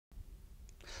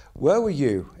Where were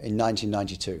you in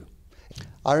 1992?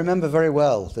 I remember very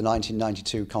well the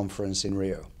 1992 conference in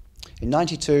Rio. In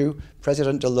 92,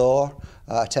 President Delors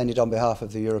attended on behalf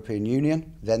of the European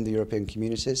Union, then the European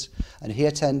Communities, and he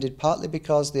attended partly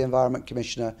because the Environment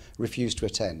Commissioner refused to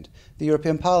attend. The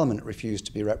European Parliament refused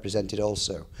to be represented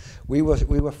also. We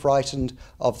were frightened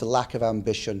of the lack of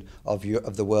ambition of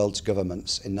the world's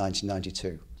governments in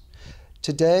 1992.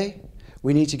 Today,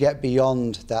 we need to get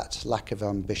beyond that lack of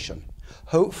ambition.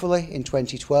 Hopefully, in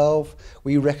 2012,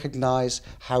 we recognise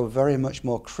how very much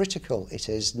more critical it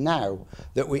is now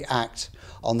that we act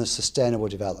on the sustainable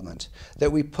development,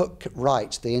 that we put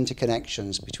right the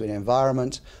interconnections between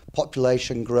environment,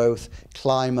 population growth,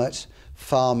 climate,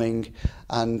 farming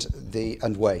and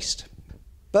waste.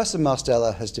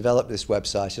 Burson-Marsteller has developed this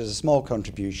website as a small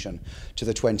contribution to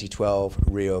the 2012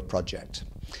 Rio project.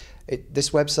 This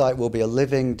website will be a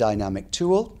living, dynamic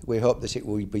tool. We hope that it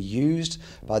will be used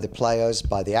by the players,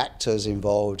 by the actors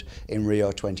involved in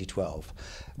Rio 2012.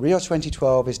 Rio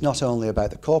 2012 is not only about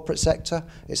the corporate sector,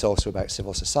 it's also about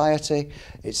civil society,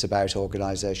 it's about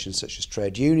organisations such as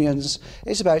trade unions,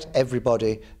 it's about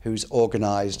everybody who's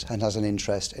organised and has an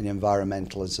interest in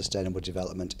environmental and sustainable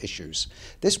development issues.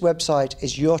 This website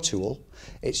is your tool,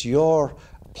 it's your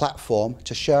platform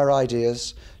to share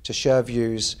ideas, to share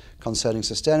views concerning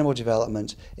sustainable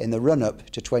development in the run-up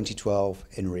to 2012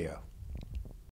 in Rio.